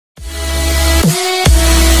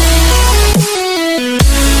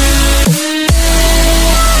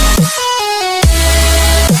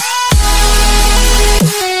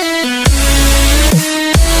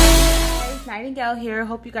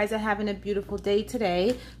hope you guys are having a beautiful day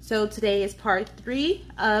today. So today is part 3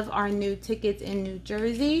 of our new tickets in New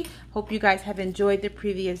Jersey. Hope you guys have enjoyed the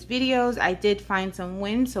previous videos. I did find some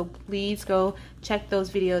wins, so please go check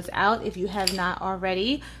those videos out if you have not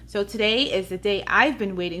already. So today is the day I've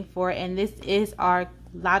been waiting for, and this is our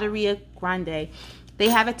Loteria Grande. They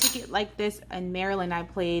have a ticket like this in Maryland I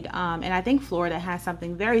played, and I think Florida has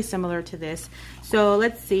something very similar to this. So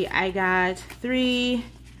let's see, I got 3,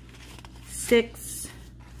 6,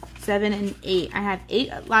 7, and 8. I have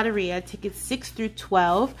 8 Loteria tickets, 6 through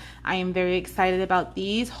 12. I am very excited about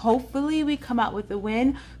these. Hopefully we come out with a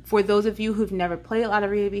win. For those of you who've never played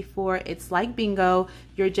Loteria before, it's like bingo.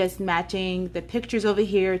 You're just matching the pictures over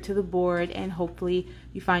here to the board, and hopefully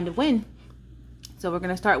you find a win. So we're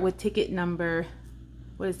gonna start with ticket number,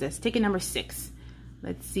 what is this? Ticket number 6.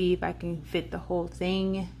 Let's see if I can fit the whole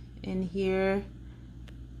thing in here.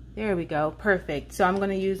 There we go, perfect. So I'm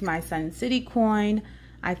gonna use my Sun City coin.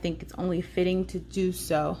 I think it's only fitting to do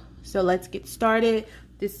so. So let's get started.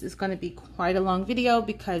 This is gonna be quite a long video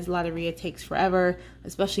because Loteria takes forever,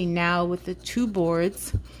 especially now with the 2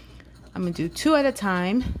 boards. I'm gonna do 2 at a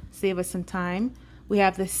time, save us some time. We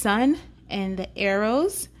have the sun and the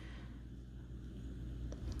arrows.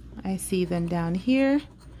 I see them down here.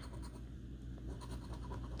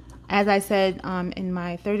 As I said in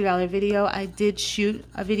my $30 video, I did shoot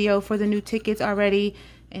a video for the new tickets already,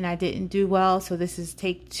 and I didn't do well, so this is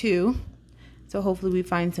take 2. So hopefully we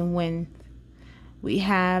find some wins. We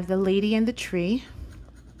have the lady and the tree.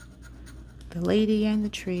 The lady and the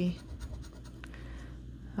tree.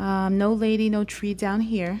 No lady, no tree down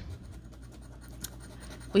here.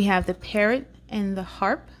 We have the parrot and the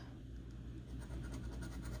harp.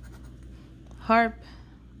 Harp.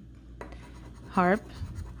 Harp.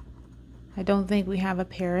 I don't think we have a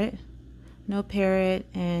parrot. No parrot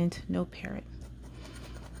and no parrot.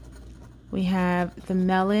 We have the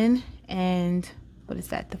melon and what is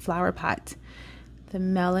that? The flower pot. The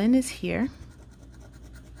melon is here.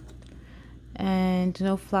 And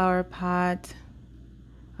no flower pot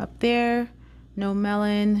up there. No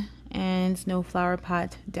melon and no flower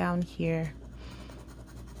pot down here.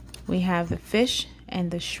 We have the fish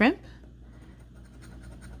and the shrimp.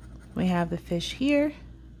 We have the fish here.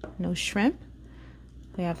 No shrimp.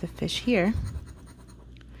 We have the fish here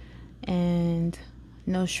and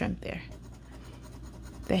no shrimp there.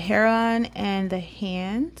 The heron and the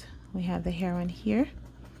hand. We have the heron here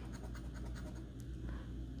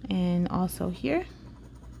and also here.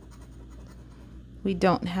 We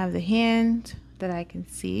don't have the hand that I can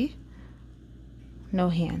see. No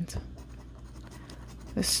hand.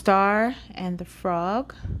 The star and the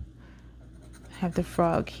frog. Have the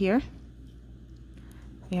frog here.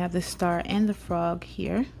 We have the star and the frog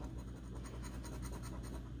here.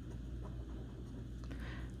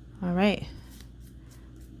 All right.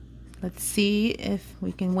 Let's see if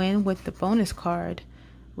we can win with the bonus card.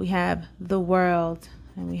 We have the world,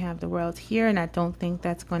 and we have the world here, and I don't think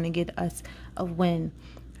that's going to get us a win.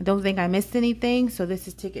 I don't think I missed anything, so this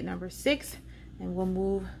is ticket number 6, and we'll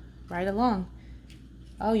move right along.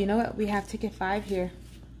 Oh, you know what? We have ticket 5 here.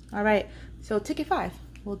 All right, so ticket 5,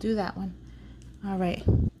 we'll do that one. All right,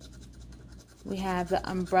 we have the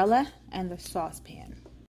umbrella and the saucepan.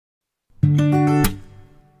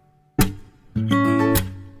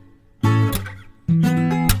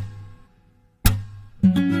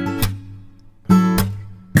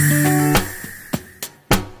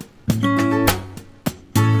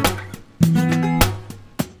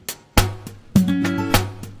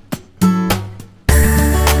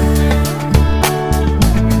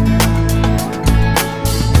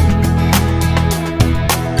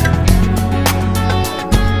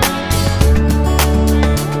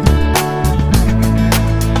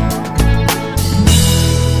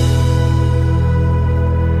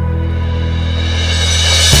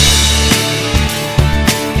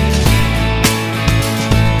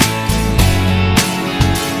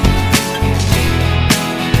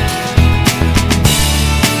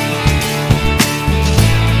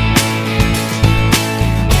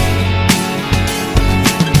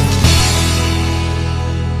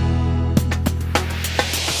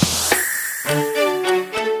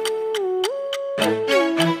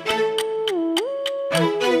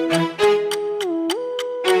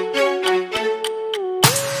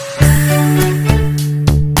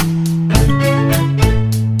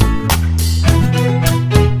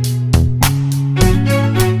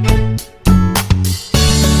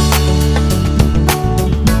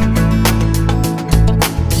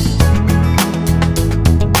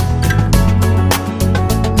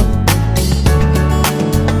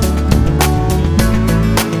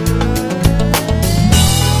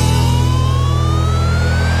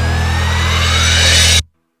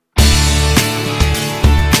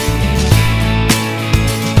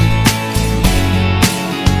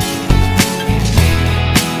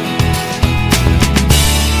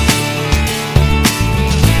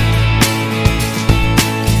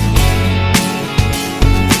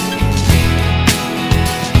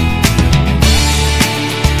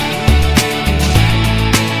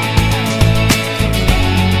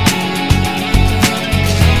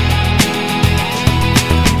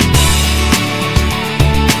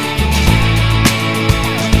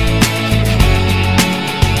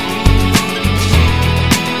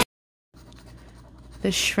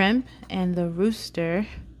 the shrimp and the rooster.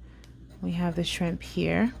 We have the shrimp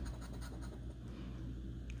here.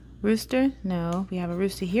 Rooster? No, we have a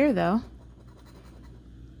rooster here though.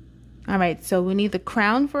 All right, so we need the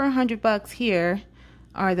crown for $100 here,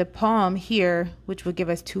 or the palm here, which would give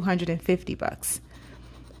us $250.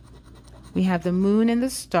 We have the moon and the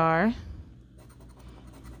star.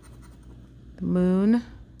 The moon,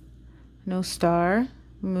 no star.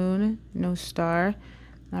 Moon, no star.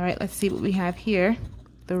 All right, let's see what we have here.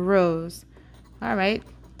 The rose. All right,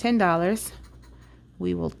 $10.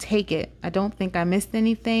 We will take it. I don't think I missed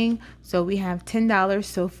anything. So we have $10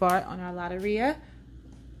 so far on our Loteria.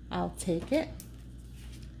 I'll take it.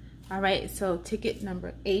 All right, so ticket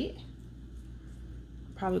number 8.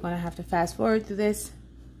 Probably gonna have to fast forward through this.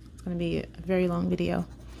 It's gonna be a very long video.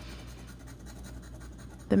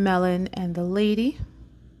 The melon and the lady.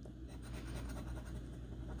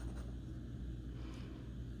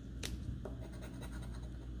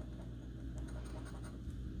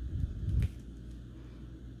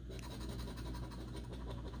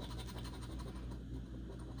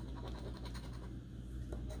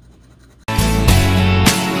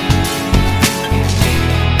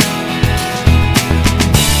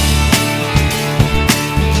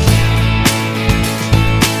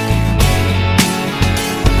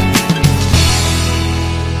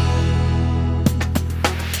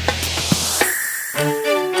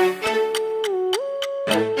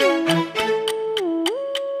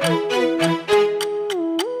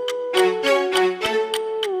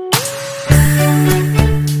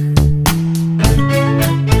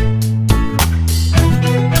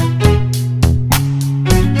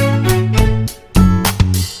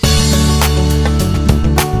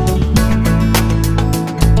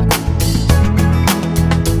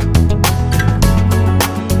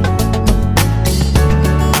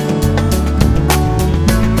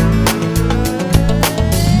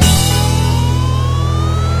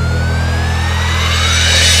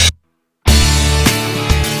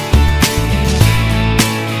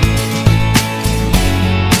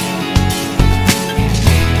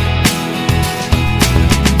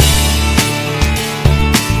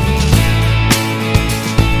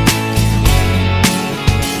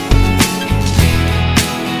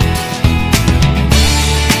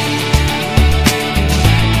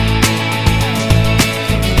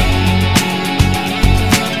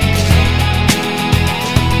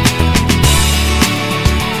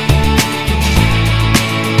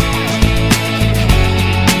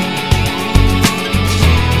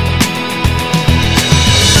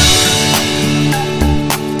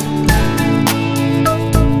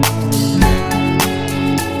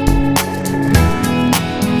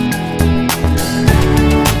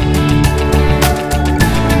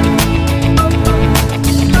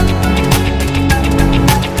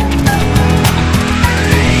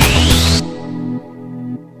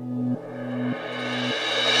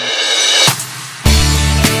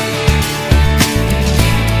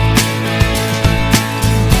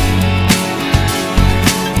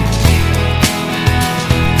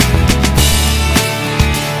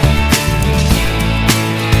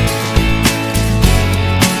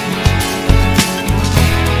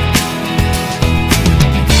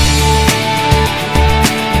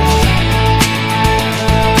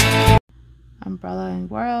 Umbrella and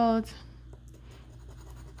world.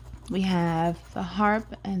 We have the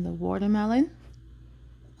harp and the watermelon.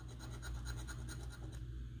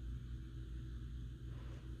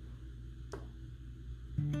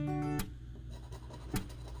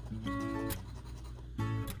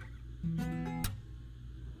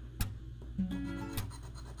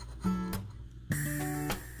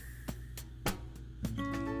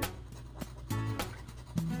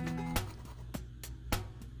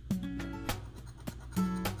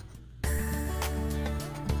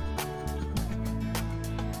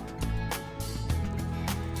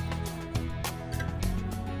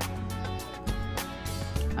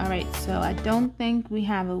 Alright, so I don't think we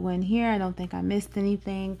have a win here. I don't think I missed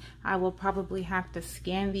anything. I will probably have to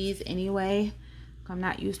scan these anyway. I'm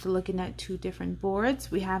not used to looking at two different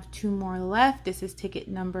boards. We have 2 more left. This is ticket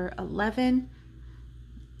number 11.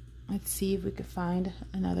 Let's see if we could find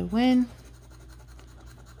another win.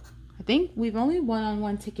 I think we've only won on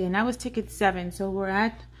 1 ticket, and that was ticket 7. So we're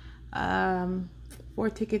at 4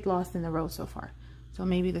 ticket lost in a row so far. So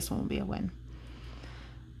maybe this one will be a win.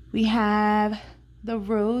 We have the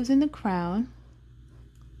rose and the crown.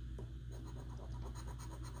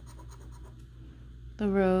 The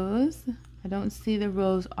rose. I don't see the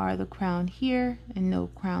rose or the crown here, and no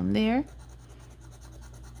crown there.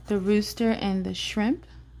 The rooster and the shrimp.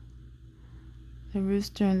 The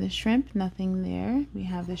rooster and the shrimp, nothing there. We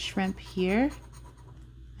have the shrimp here.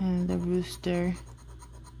 and the rooster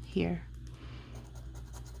here.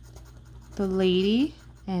 The lady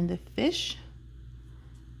and the fish.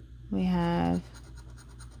 We have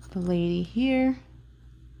the lady here.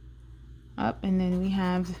 Up, and then we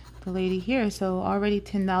have the lady here. So already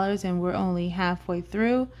 $10 and we're only halfway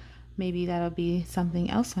through. Maybe that'll be something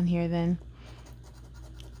else on here then.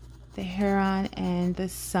 The heron and the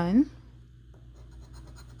sun.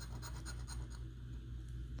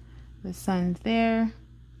 The sun's there.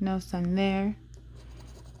 No sun there.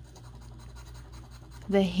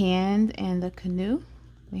 The hand and the canoe.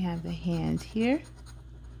 We have the hand here.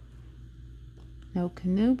 No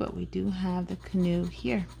canoe, but we do have the canoe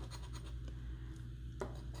here.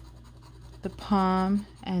 The palm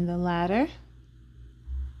and the ladder.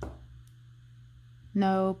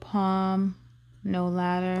 No palm, no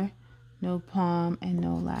ladder, no palm, and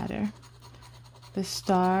no ladder. The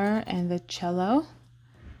star and the cello.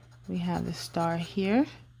 We have the star here.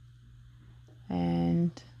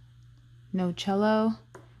 And no cello,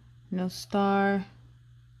 no star,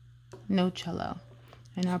 no cello.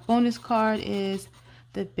 And our bonus card is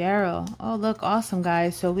the barrel. Oh, look, awesome,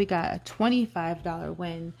 guys. So we got a $25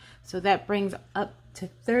 win. So that brings up to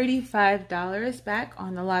 $35 back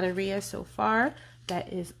on the Loteria so far.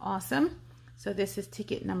 That is awesome. So this is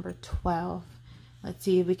ticket number 12. Let's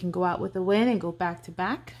see if we can go out with a win and go back to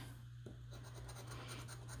back.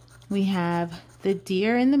 We have the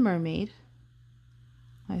deer and the mermaid.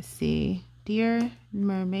 Let's see. Deer,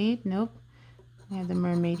 mermaid, nope. We have the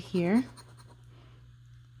mermaid here.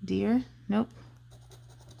 Deer, nope.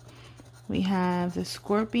 We have the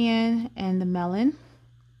scorpion and the melon.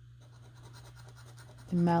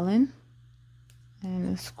 The melon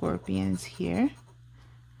and the scorpions here.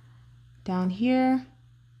 Down here,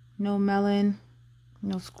 no melon,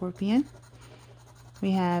 no scorpion.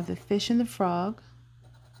 We have the fish and the frog.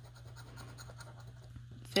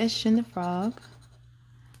 Fish and the frog.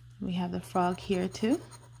 We have the frog here too.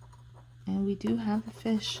 And we do have the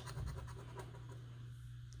fish.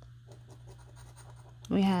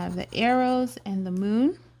 We have the arrows and the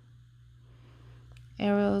moon.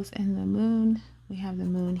 Arrows and the moon. We have the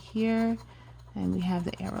moon here. And we have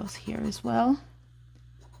the arrows here as well.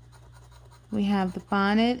 We have the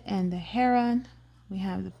bonnet and the heron. We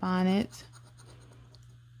have the bonnet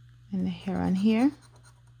and the heron here.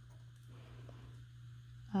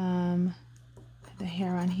 The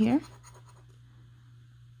heron here.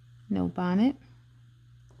 No bonnet.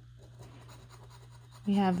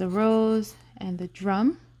 We have the rose and the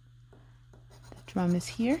drum. The drum is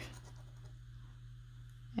here.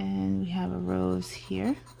 And we have a rose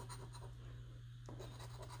here.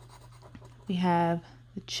 We have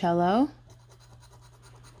the cello.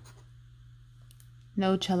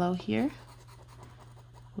 No cello here.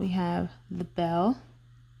 We have the bell.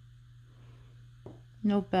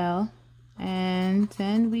 No bell. And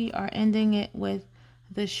then we are ending it with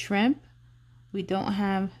the shrimp. We don't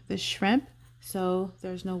have the shrimp, so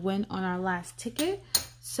there's no win on our last ticket.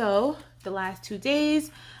 So the last 2 days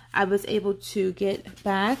I was able to get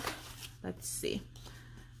back, let's see,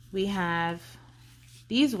 we have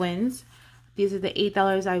these wins. These are the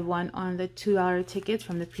 $8 I won on the $2 tickets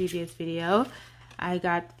from the previous video. I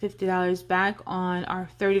got $50 back on our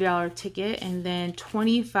 $30 ticket and then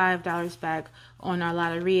 $25 back on our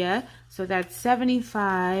Loteria. So that's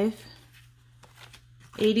 $75,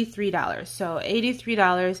 $83. So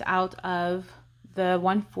 $83 out of the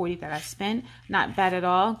 $140 that I spent. Not bad at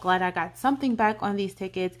all. Glad I got something back on these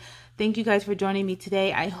tickets. Thank you guys for joining me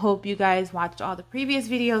today. I hope you guys watched all the previous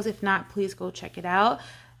videos. If not, please go check it out.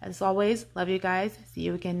 As always, love you guys. See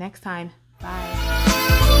you again next time. Bye.